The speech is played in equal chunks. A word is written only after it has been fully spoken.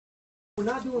We're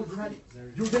not doing credit.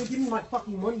 You're gonna give me my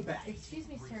fucking money back. Excuse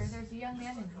me, sir. There's a young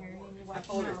man in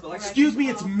here. Excuse me,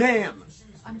 it's ma'am.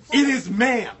 It is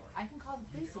ma'am. I can call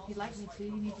the police if you'd like me to.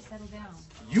 You need to settle down.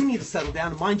 You need to settle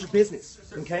down and mind your business,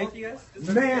 okay?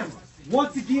 Ma'am,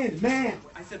 once again, ma'am.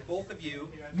 I said both of you.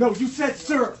 No, you said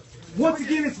sir. Once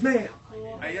again, it's ma'am.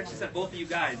 I actually said both of you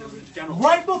guys. It was a general.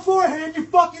 Right beforehand, you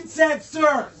fucking said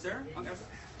sir. Sir? Okay.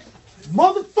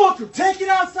 Motherfucker, take it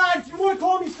outside. If you want to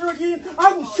call me sir again,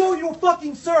 I will show you a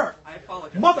fucking sir. I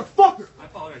apologize. Motherfucker. I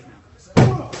apologize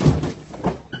now.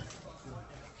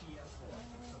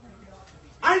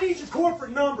 I need your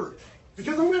corporate number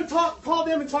because I'm going to call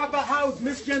them and talk about how it's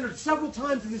misgendered several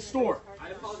times in this store. I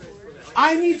apologize for that.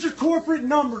 I need your corporate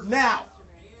number now.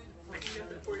 I can get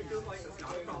that for you. Feels like that's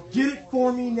not a problem. Get it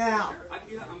for me now. I'm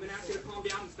going to ask you to calm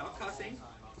down and stop cussing.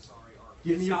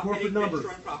 Give me your Stop corporate hitting number.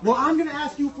 restaurant property. Well, I'm going to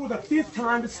ask you for the 5th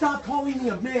time to stop calling me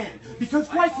a man because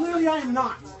quite clearly I am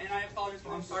not. And I apologize.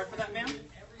 I'm sorry for that, ma'am.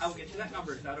 I will get you that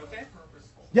number. Is that okay?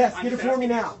 Yes, get it for me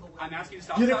now. I'm asking you to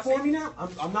stop Get it cussing. for me now.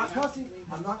 I'm not cussing.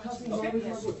 I'm not cussing. Okay.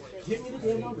 Get me the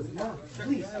damn number now,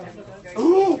 please.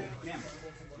 Ooh! Ma'am,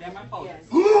 I apologize.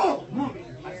 Ooh!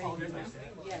 I apologize, ma'am.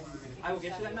 I will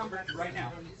get you that number right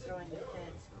now.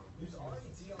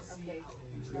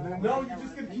 No, you're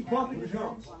just going to keep bumping your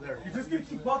gums. You're just going to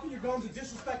keep bumping your gums and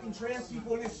disrespecting trans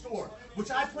people in this store,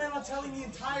 which I plan on telling the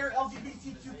entire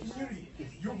LGBTQ community.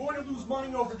 You're going to lose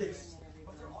money over this.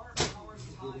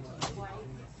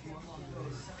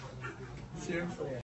 Seriously.